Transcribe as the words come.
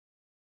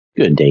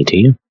Good day to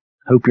you.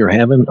 Hope you're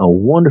having a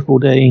wonderful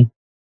day.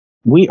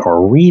 We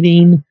are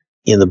reading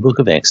in the book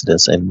of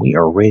Exodus, and we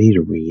are ready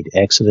to read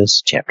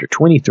Exodus chapter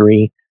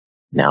 23.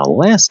 Now,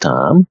 last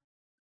time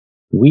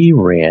we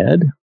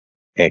read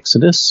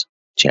Exodus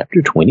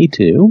chapter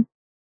 22,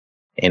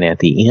 and at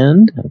the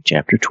end of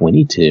chapter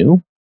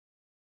 22,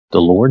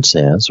 the Lord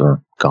says,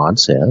 or God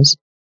says,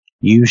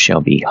 "You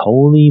shall be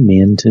holy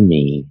men to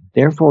me.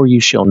 Therefore you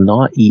shall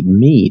not eat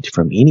meat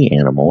from any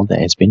animal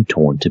that has been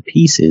torn to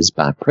pieces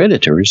by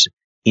predators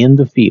in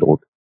the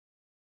field.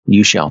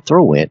 You shall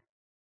throw it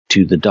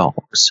to the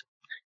dogs."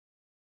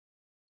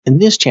 In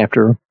this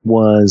chapter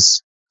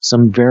was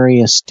some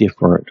various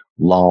different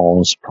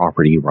laws,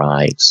 property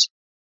rights,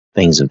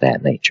 things of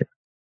that nature.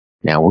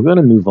 Now we're going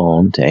to move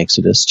on to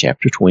Exodus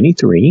chapter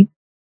 23,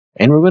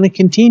 and we're going to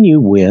continue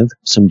with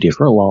some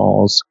different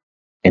laws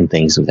and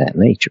things of that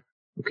nature.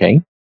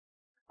 Okay?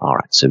 All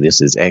right, so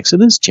this is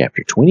Exodus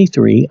chapter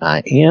 23.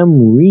 I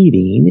am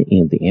reading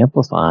in the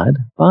Amplified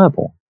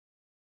Bible.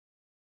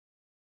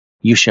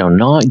 You shall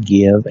not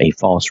give a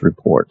false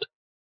report.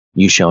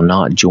 You shall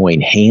not join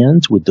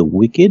hands with the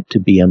wicked to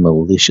be a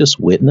malicious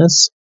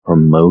witness,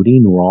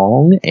 promoting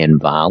wrong and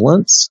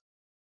violence.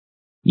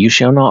 You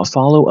shall not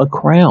follow a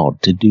crowd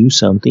to do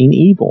something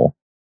evil,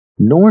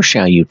 nor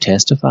shall you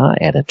testify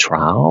at a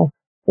trial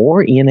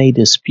or in a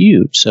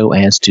dispute so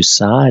as to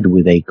side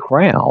with a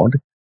crowd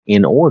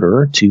in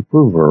order to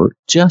pervert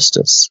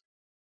justice.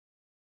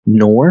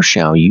 Nor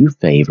shall you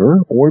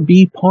favor or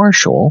be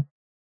partial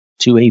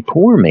to a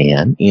poor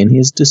man in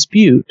his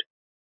dispute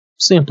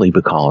simply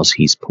because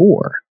he's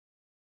poor.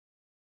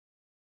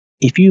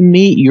 If you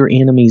meet your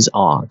enemy's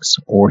ox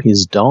or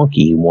his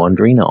donkey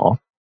wandering off,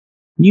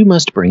 you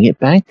must bring it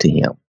back to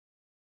him.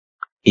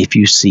 If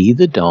you see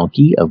the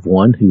donkey of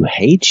one who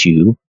hates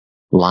you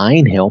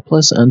lying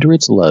helpless under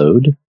its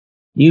load,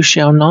 you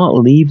shall not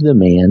leave the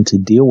man to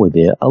deal with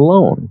it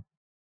alone.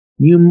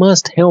 You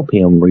must help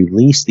him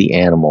release the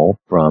animal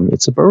from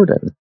its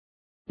burden.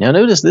 Now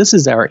notice this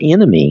is our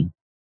enemy,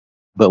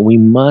 but we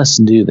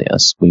must do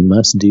this. We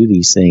must do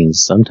these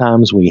things.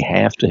 Sometimes we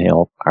have to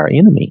help our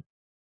enemy.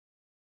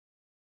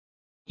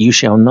 You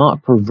shall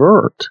not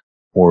pervert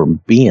or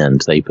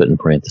bend, they put in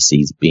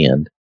parentheses,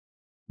 bend,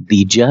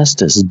 the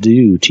justice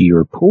due to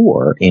your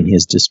poor in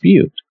his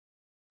dispute.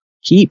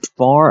 Keep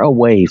far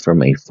away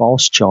from a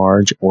false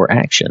charge or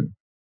action,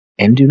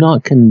 and do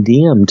not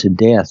condemn to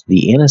death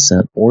the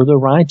innocent or the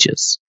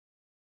righteous,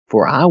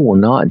 for I will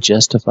not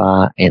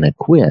justify and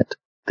acquit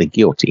the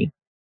guilty.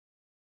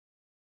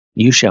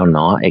 You shall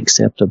not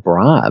accept a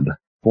bribe,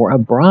 for a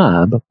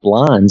bribe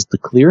blinds the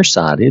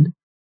clear-sighted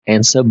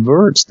and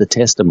subverts the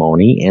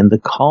testimony and the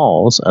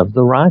cause of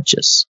the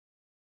righteous.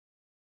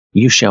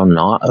 You shall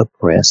not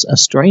oppress a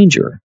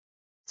stranger,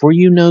 for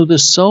you know the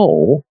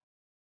soul,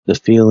 the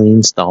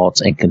feelings,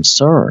 thoughts, and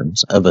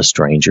concerns of a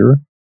stranger,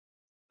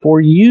 for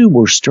you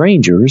were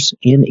strangers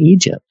in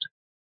Egypt.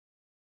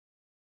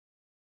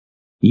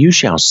 You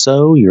shall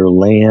sow your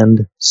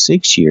land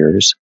 6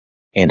 years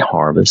and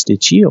harvest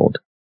its yield.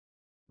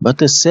 But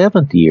the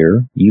 7th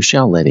year you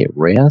shall let it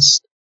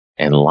rest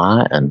and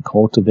lie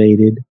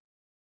uncultivated,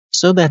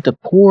 so that the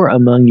poor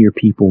among your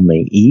people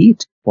may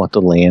eat what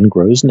the land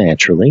grows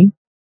naturally.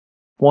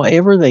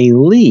 Whatever they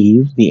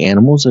leave, the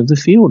animals of the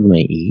field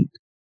may eat.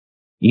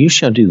 You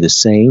shall do the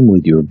same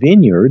with your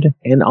vineyard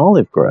and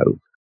olive grove.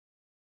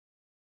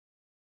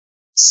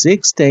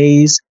 6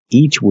 days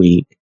each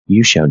week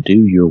you shall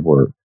do your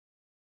work,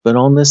 but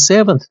on the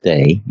 7th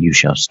day you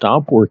shall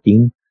stop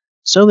working,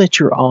 so that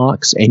your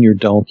ox and your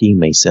donkey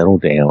may settle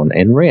down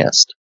and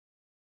rest,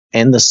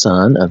 and the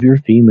son of your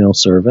female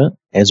servant,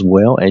 as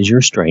well as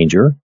your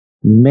stranger,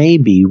 may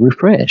be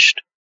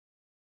refreshed.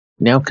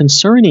 Now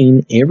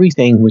concerning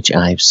everything which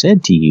I have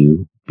said to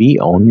you, be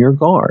on your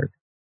guard.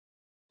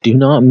 Do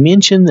not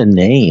mention the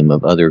name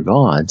of other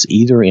gods,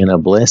 either in a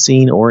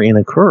blessing or in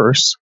a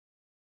curse.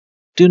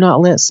 Do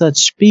not let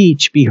such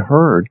speech be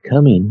heard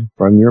coming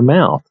from your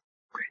mouth.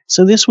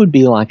 So this would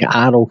be like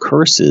idle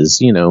curses,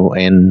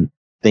 and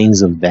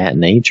things of that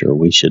nature.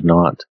 We should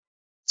not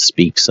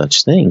speak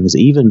such things,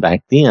 even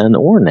back then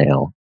or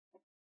now.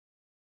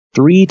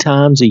 3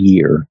 times a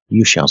year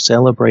you shall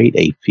celebrate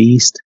a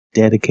feast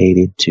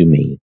dedicated to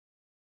me.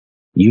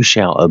 You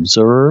shall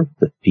observe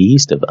the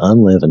feast of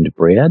unleavened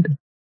bread.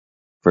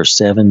 For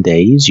 7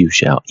 days you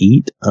shall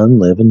eat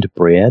unleavened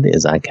bread,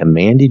 as I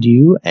commanded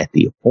you at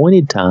the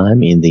appointed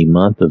time in the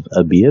month of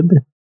Abib,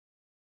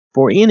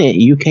 for in it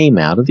you came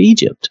out of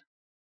Egypt.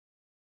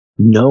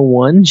 No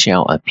one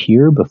shall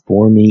appear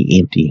before me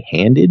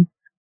empty-handed,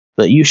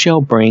 but you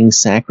shall bring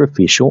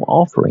sacrificial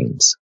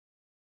offerings.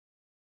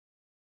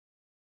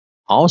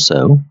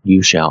 Also,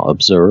 you shall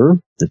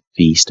observe the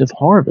Feast of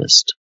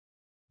Harvest.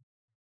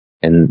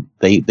 And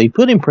they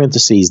put in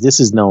parentheses, this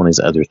is known as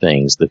other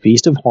things, the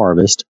Feast of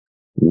Harvest,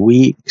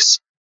 Weeks,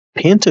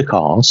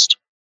 Pentecost,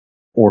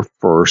 or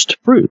First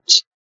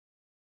Fruits.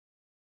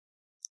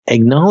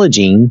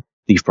 Acknowledging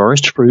the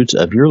first fruits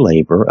of your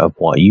labor of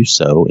what you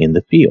sow in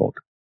the field.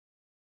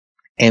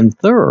 And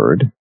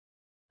third,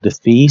 the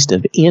Feast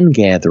of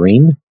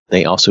Ingathering,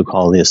 They also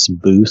call this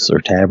Booths or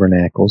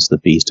Tabernacles, the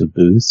Feast of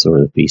Booths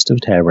or the Feast of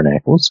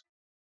Tabernacles.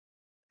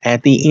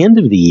 At the end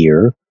of the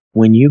year,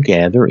 when you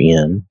gather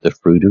in the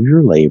fruit of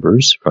your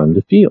labors from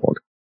the field,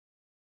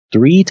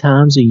 3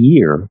 times a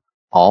year,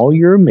 all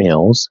your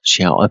males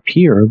shall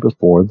appear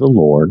before the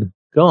Lord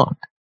God.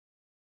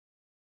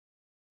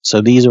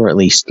 So these are at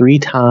least 3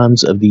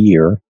 times of the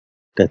year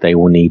that they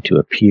will need to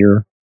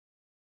appear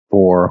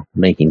for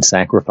making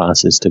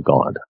sacrifices to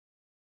God.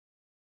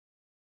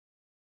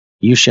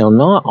 You shall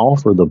not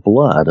offer the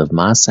blood of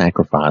my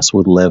sacrifice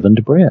with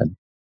leavened bread,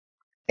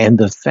 and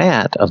the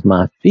fat of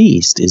my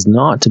feast is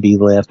not to be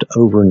left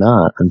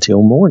overnight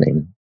until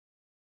morning.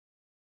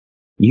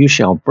 You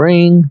shall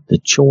bring the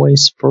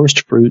choice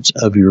first fruits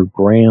of your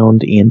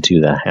ground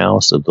into the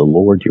house of the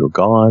Lord your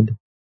God.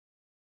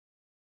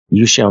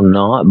 You shall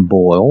not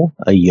boil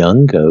a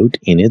young goat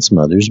in its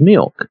mother's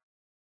milk.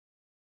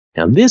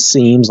 Now, this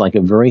seems like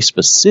a very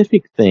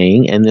specific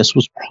thing, and this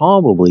was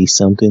probably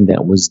something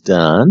that was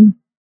done.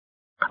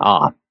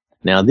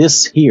 Now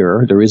this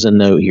here, there is a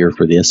note here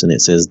for this, and it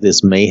says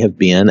this may have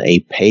been a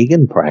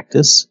pagan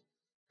practice,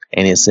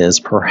 and it says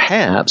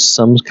perhaps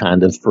some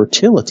kind of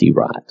fertility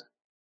rite.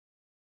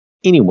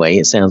 Anyway,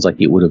 it sounds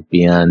like it would have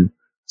been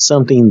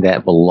something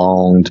that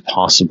belonged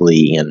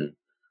possibly in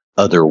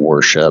other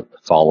worship,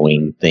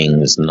 following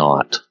things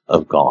not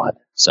of God.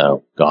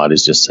 So God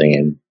is just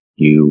saying,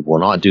 you will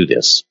not do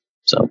this.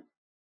 So,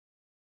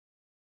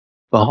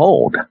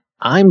 behold,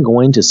 I'm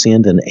going to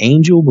send an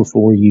angel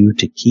before you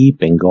to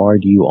keep and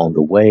guard you on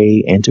the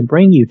way and to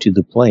bring you to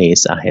the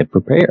place I have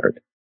prepared.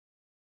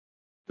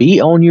 Be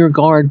on your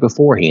guard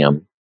before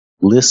him.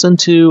 Listen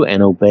to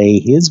and obey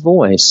his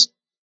voice.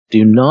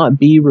 Do not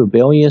be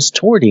rebellious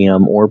toward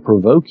him or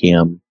provoke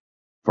him,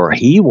 for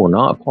he will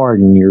not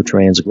pardon your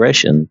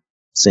transgression,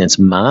 since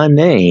my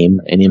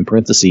name, and in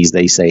parentheses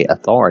they say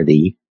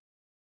authority,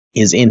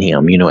 is in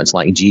him. You know, it's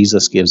like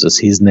Jesus gives us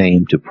his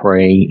name to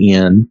pray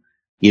in,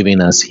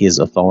 giving us his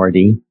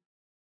authority.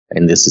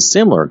 And this is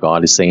similar.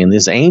 God is saying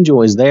this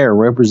angel is there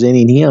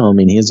representing him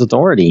in his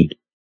authority.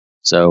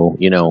 So,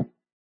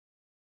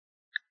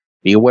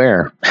 be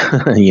aware,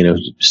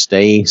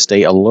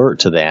 stay alert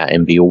to that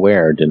and be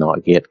aware. Do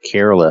not get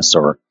careless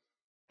or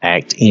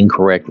act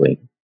incorrectly.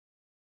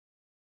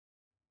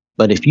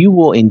 But if you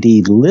will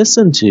indeed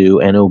listen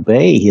to and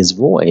obey his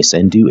voice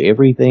and do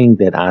everything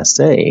that I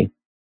say,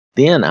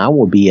 then I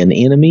will be an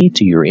enemy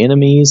to your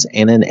enemies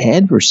and an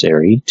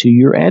adversary to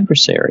your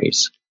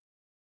adversaries.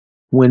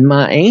 When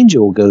my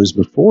angel goes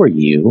before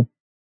you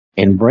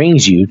and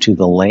brings you to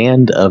the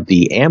land of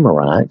the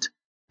Amorite,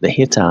 the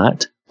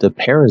Hittite, the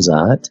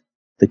Perizzite,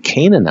 the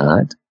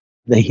Canaanite,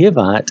 the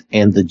Hivite,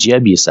 and the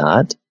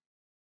Jebusite,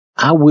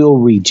 I will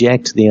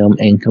reject them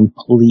and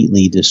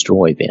completely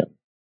destroy them.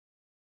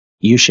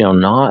 You shall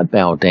not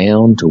bow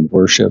down to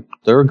worship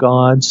their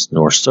gods,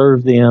 nor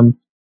serve them,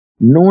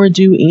 nor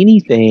do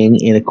anything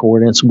in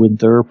accordance with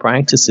their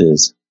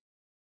practices.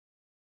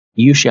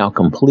 You shall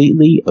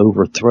completely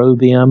overthrow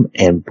them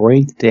and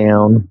break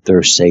down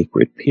their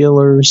sacred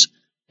pillars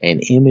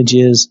and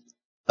images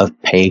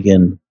of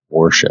pagan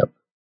worship.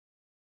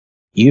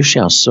 You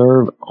shall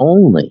serve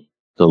only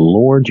the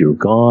Lord your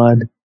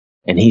God,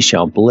 and he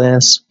shall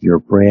bless your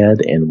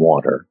bread and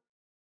water.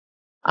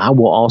 I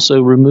will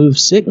also remove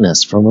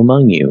sickness from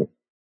among you.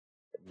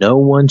 No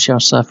one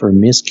shall suffer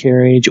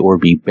miscarriage or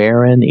be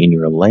barren in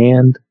your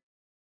land.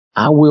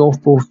 I will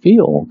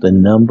fulfill the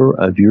number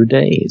of your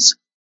days.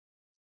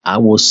 I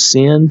will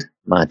send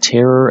my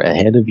terror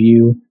ahead of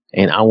you,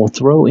 and I will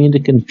throw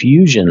into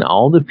confusion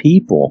all the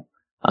people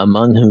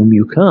among whom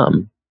you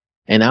come,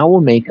 and I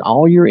will make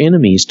all your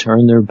enemies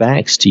turn their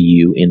backs to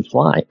you in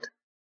flight.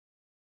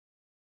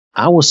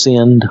 I will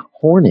send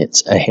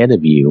hornets ahead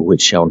of you,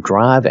 which shall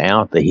drive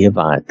out the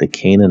Hivite, the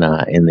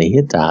Canaanite, and the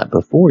Hittite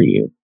before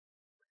you.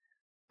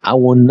 I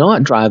will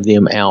not drive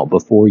them out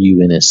before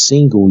you in a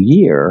single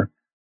year,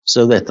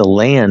 so that the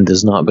land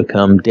does not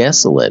become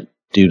desolate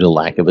due to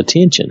lack of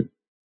attention,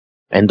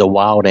 and the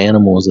wild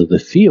animals of the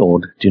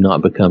field do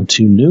not become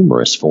too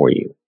numerous for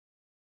you.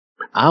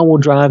 I will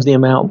drive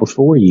them out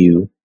before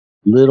you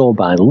little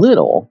by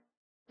little,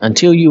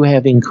 until you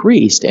have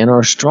increased and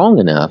are strong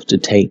enough to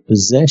take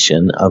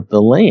possession of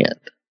the land.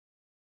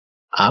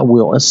 I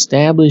will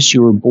establish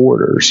your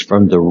borders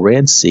from the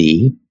Red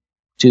Sea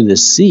to the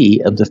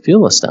Sea of the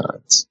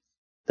Philistines,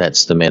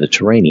 that's the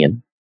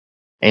Mediterranean,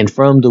 and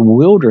from the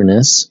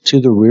wilderness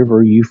to the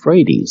river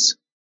Euphrates.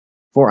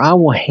 For I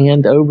will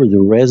hand over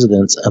the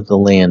residents of the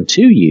land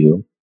to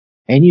you,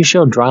 and you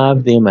shall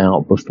drive them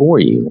out before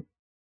you.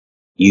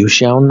 You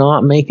shall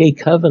not make a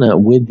covenant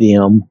with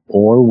them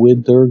or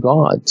with their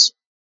gods.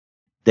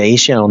 They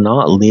shall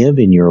not live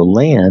in your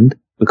land,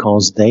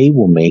 because they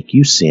will make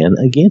you sin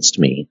against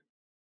me.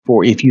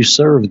 For if you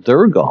serve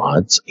their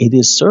gods, it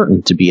is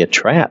certain to be a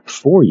trap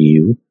for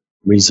you,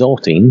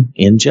 resulting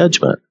in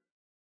judgment.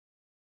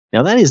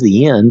 Now that is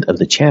the end of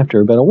the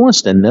chapter, but I want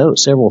us to note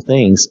several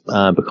things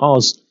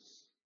because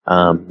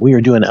we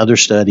are doing other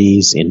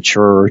studies in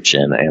church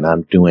and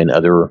I'm doing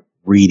other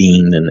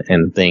reading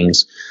and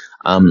things.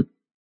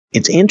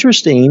 It's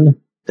interesting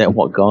that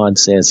what God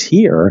says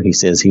here, he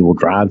says he will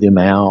drive them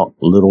out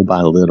little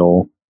by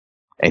little,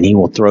 and he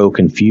will throw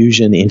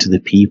confusion into the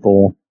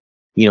people.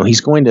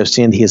 He's going to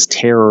send his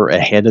terror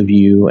ahead of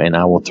you, and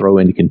I will throw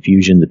into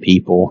confusion the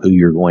people who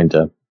you're going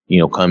to,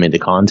 come into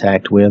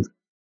contact with.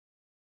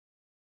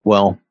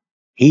 Well,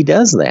 he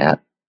does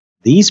that.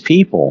 These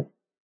people,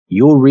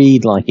 you'll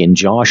read like in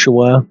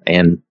Joshua,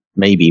 and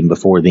maybe even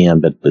before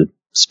then, but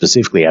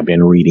specifically we've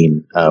been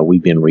reading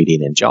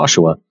in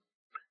Joshua,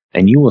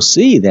 and you will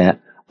see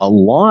that a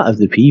lot of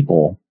the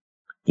people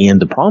in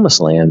the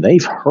Promised Land,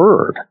 they've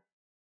heard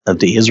of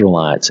the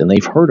Israelites, and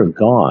they've heard of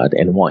God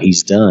and what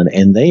he's done,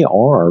 and they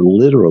are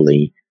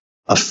literally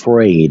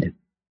afraid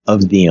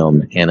of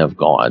them and of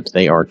God.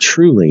 They are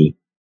truly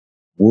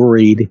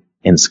worried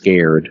and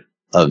scared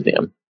of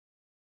them.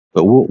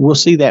 But we'll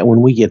see that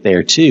when we get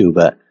there too.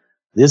 But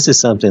this is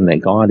something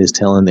that God is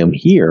telling them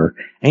here,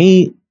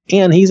 and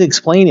he's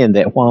explaining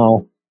that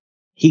while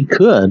he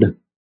could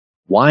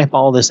wipe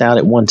all this out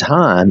at one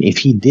time, if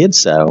he did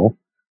so,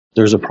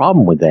 there's a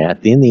problem with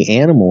that. Then the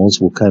animals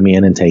will come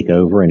in and take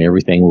over, and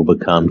everything will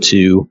become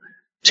too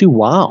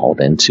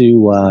wild, and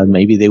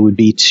maybe there would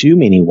be too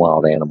many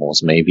wild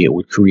animals. Maybe it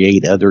would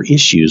create other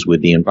issues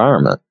with the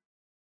environment.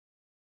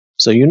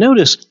 So you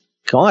notice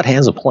God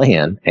has a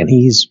plan, and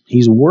he's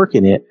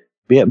working it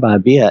bit by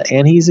bit,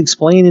 and he's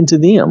explaining to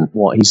them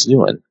what he's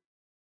doing.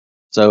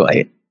 So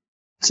it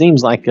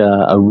seems like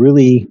a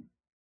really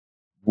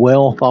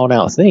well thought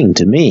out thing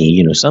to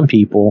me. Some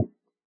people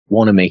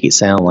want to make it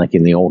sound like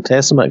in the Old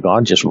Testament,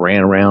 God just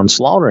ran around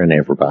slaughtering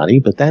everybody,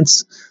 but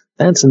that's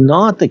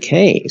not the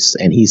case.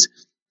 And he's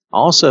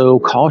also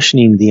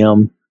cautioning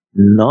them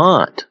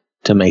not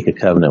to make a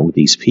covenant with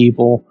these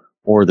people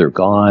or their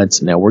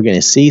gods. Now, we're going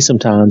to see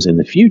sometimes in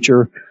the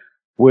future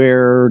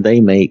where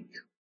they make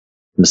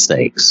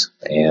mistakes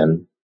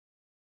and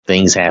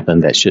things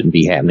happen that shouldn't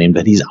be happening,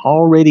 but he's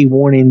already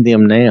warning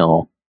them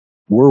now.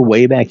 We're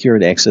way back here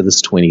at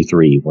Exodus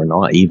 23. We're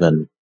not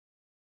even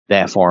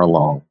that far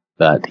along,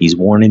 but he's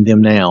warning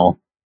them now.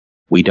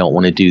 We don't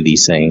want to do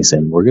these things,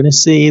 and we're going to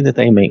see that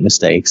they make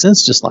mistakes. And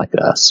it's just like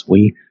us.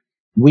 We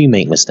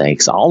make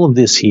mistakes. All of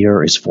this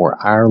here is for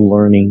our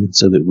learning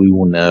so that we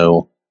will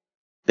know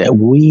that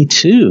we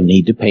too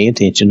need to pay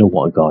attention to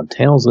what God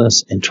tells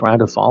us and try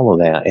to follow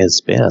that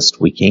as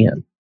best we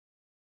can.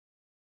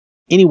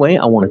 Anyway,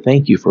 I want to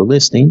thank you for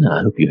listening.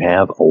 I hope you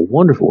have a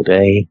wonderful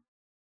day.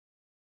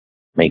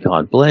 May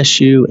God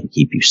bless you and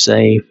keep you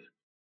safe.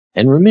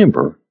 And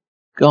remember,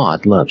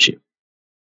 God loves you.